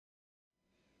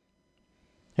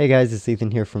Hey guys, it's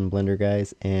Ethan here from Blender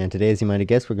Guys, and today, as you might have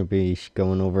guessed, we're going to be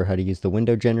going over how to use the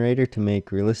window generator to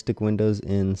make realistic windows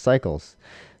in Cycles.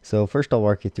 So first I'll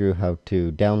walk you through how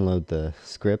to download the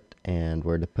script and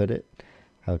where to put it,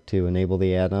 how to enable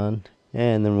the add-on,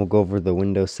 and then we'll go over the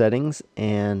window settings,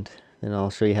 and then I'll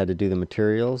show you how to do the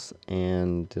materials,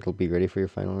 and it'll be ready for your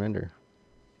final render.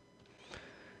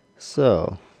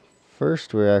 So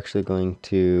first we're actually going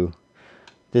to,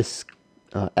 this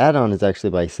add-on is actually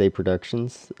by Say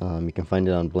Productions. You can find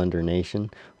it on Blender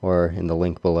Nation or in the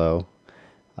link below.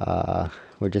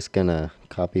 We're just gonna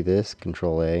copy this,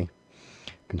 Control A,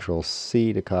 Control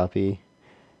C to copy,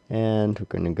 and we're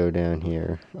gonna go down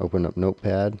here, open up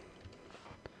Notepad,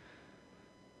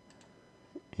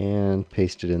 and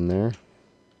paste it in there.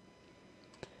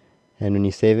 And when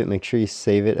you save it, make sure you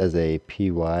save it as a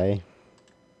PY.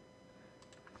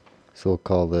 So we'll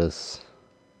call this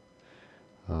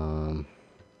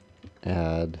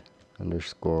add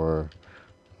underscore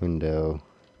window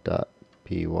dot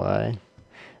py, and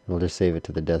we'll just save it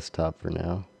to the desktop for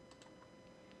now.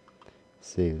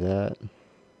 Save that,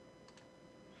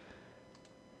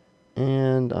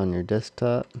 and on your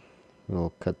desktop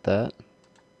we'll cut that,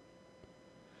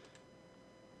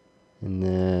 and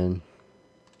then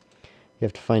you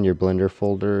have to find your Blender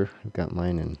folder. I've got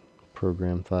mine in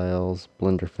Program Files,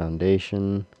 Blender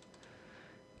Foundation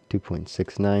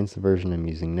 2.69 is the version I'm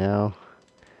using now.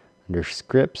 Under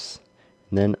Scripts,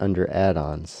 and then under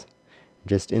Add-ons.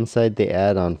 Just inside the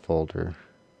add-on folder,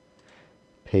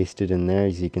 paste it in there.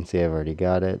 As you can see, I've already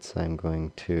got it, so I'm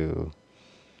going to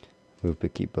move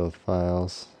but keep both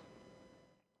files.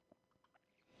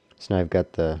 So now I've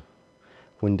got the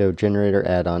window generator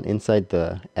add-on inside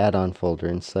the add-on folder,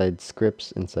 inside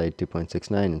Scripts, inside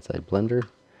 2.69, inside Blender.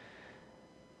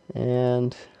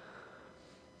 And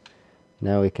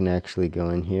now we can actually go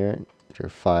in here, your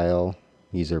File,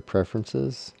 User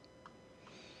Preferences,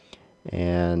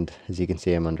 and as you can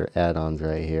see, I'm under Add-ons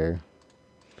right here.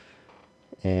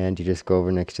 And you just go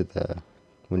over next to the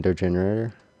window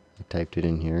generator. I typed it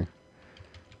in here,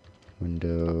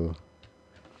 window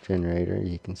generator.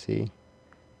 You can see,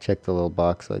 check the little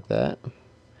box like that,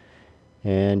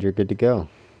 and you're good to go.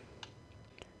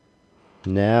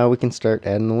 Now we can start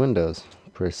adding the windows.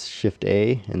 Press Shift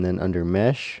A, and then under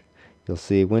Mesh, you'll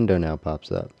see window now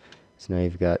pops up. So now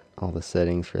you've got all the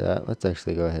settings for that. Let's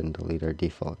actually go ahead and delete our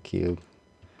default cube.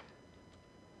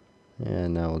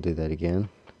 And now we'll do that again.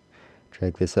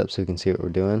 Drag this up so we can see what we're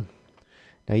doing.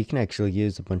 Now you can actually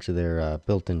use a bunch of their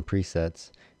built-in presets.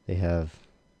 They have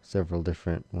several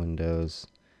different windows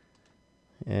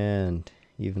and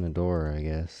even a door, I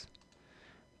guess.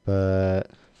 But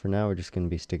for now we're just going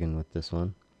to be sticking with this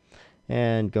one.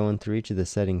 And going through each of the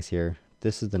settings here,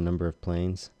 this is the number of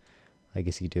planes. I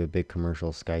guess you could do a big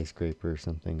commercial skyscraper or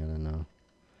something, I don't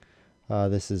know.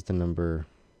 This is the number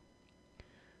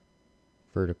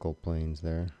vertical planes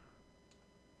there.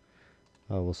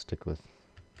 We'll stick with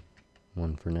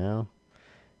one for now.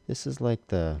 This is like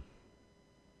the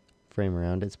frame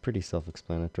around it. It's pretty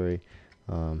self-explanatory.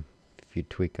 If you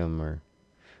tweak them or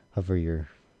hover your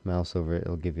mouse over it,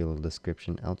 it'll give you a little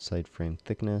description. Outside frame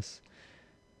thickness.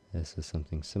 This is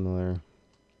something similar.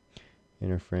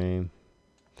 Inner frame.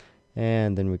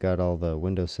 And then we got all the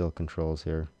windowsill controls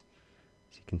here.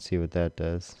 So you can see what that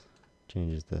does.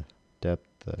 Changes the depth,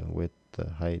 the width, the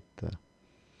height,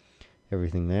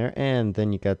 everything there. And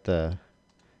then you got the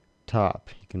top.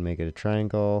 You can make it a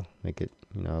triangle, make it,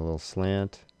 a little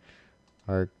slant,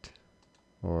 arced,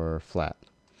 or flat.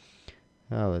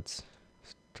 Now let's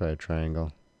try a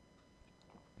triangle.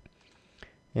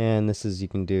 And this is, you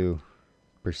can do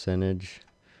percentage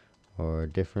or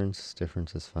difference.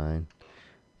 Difference is fine.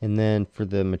 And then for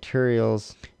the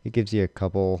materials, it gives you a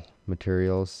couple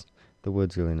materials. The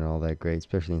wood's really not all that great,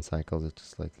 especially in Cycles. It's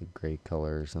just like a gray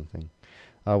color or something.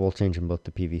 We'll change them both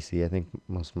to PVC. I think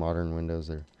most modern windows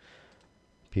are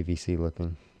PVC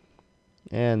looking.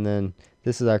 And then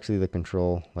this is actually the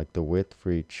control, like the width for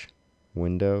each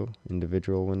window,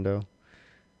 individual window.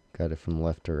 Got it from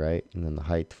left to right, and then the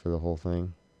height for the whole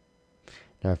thing.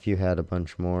 Now if you had a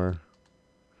bunch more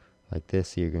like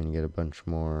this, you're going to get a bunch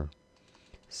more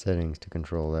settings to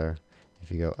control there. If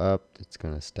you go up, it's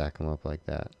going to stack them up like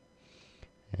that.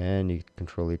 And you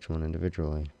control each one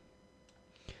individually.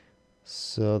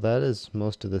 So that is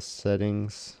most of the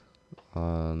settings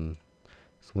on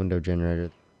this window generator.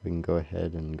 We can go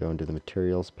ahead and go into the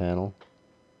materials panel.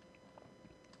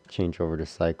 Change over to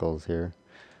Cycles here.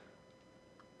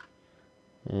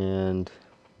 And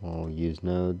we'll use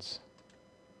nodes.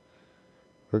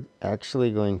 We're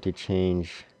actually going to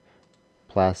change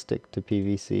plastic to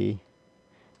PVC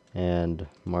and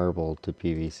marble to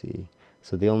PVC.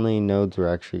 So the only nodes we're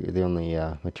actually, the only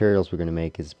materials we're going to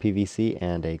make is PVC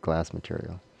and a glass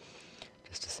material,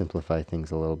 just to simplify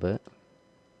things a little bit.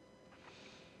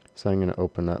 So I'm going to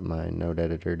open up my node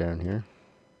editor down here.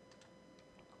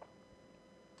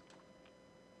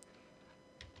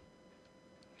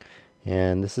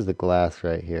 And this is the glass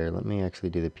right here. Let me actually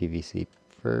do the PVC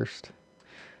first.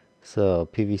 So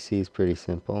PVC is pretty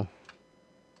simple.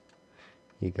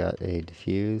 You got a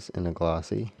diffuse and a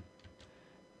glossy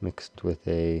mixed with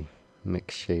a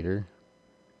mix shader.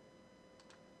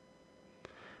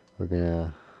 We're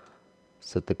gonna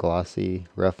set the glossy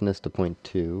roughness to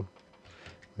 0.2.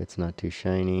 It's not too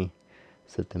shiny.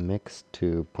 Set the mix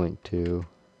to 0.2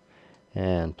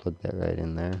 and plug that right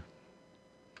in there.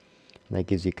 And that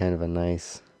gives you kind of a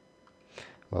nice,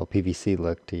 well, PVC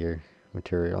look to your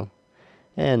material.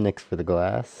 And next for the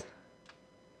glass.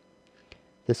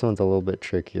 This one's a little bit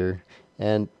trickier,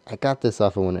 and I got this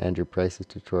off of one of Andrew Price's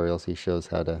tutorials. He shows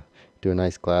how to do a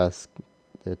nice glass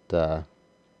that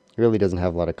really doesn't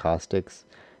have a lot of caustics,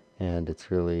 and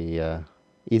it's really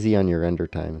easy on your render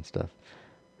time and stuff.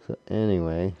 So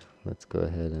anyway, let's go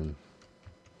ahead and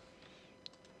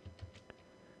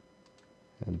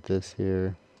add this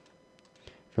here.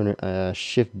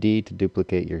 Shift D to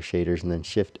duplicate your shaders, and then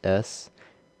Shift S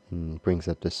and brings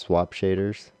up the swap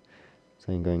shaders.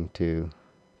 So I'm going to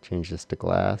change this to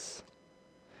glass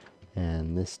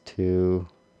and this to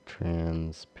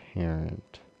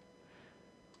transparent.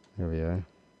 There we are.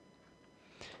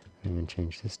 I'm going to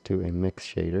change this to a mix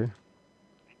shader.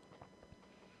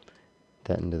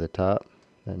 That into the top,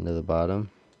 that into the bottom.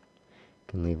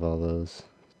 You can leave all those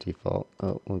default.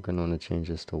 Oh, we're going to want to change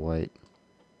this to white.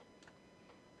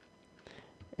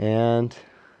 And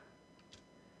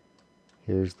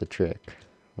here's the trick.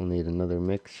 We'll need another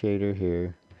mix shader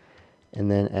here,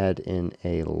 and then add in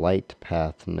a light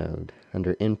path node.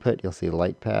 Under input, you'll see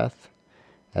light path.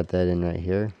 Add that in right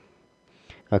here.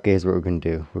 Okay, here's what we're going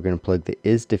to do. We're going to plug the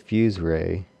is diffuse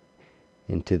ray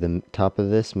into the top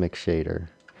of this mix shader.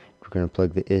 We're going to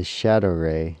plug the is shadow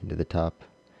ray into the top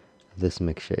of this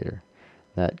mix shader.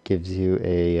 That gives you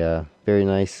a very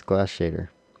nice glass shader.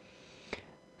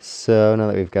 So now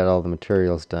that we've got all the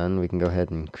materials done, we can go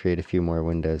ahead and create a few more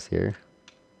windows here.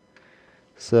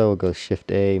 So we'll go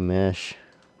Shift A, Mesh,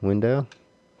 Window.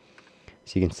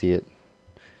 So you can see it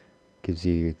gives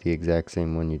you the exact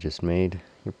same one you just made.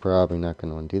 You're probably not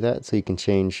going to want to do that. So you can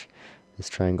change this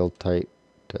triangle type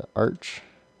to arch.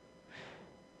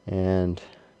 And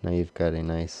now you've got a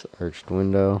nice arched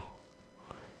window.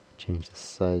 Change the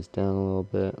size down a little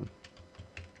bit.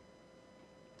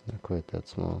 Not quite that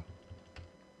small.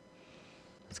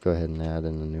 Let's go ahead and add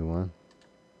in a new one.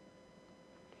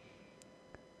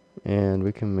 And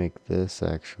we can make this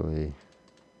actually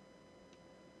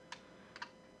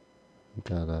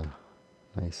got a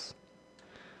nice.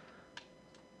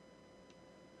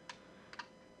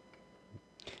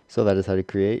 So that is how to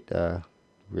create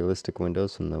realistic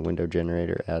windows from the window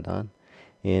generator add-on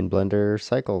in Blender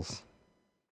Cycles.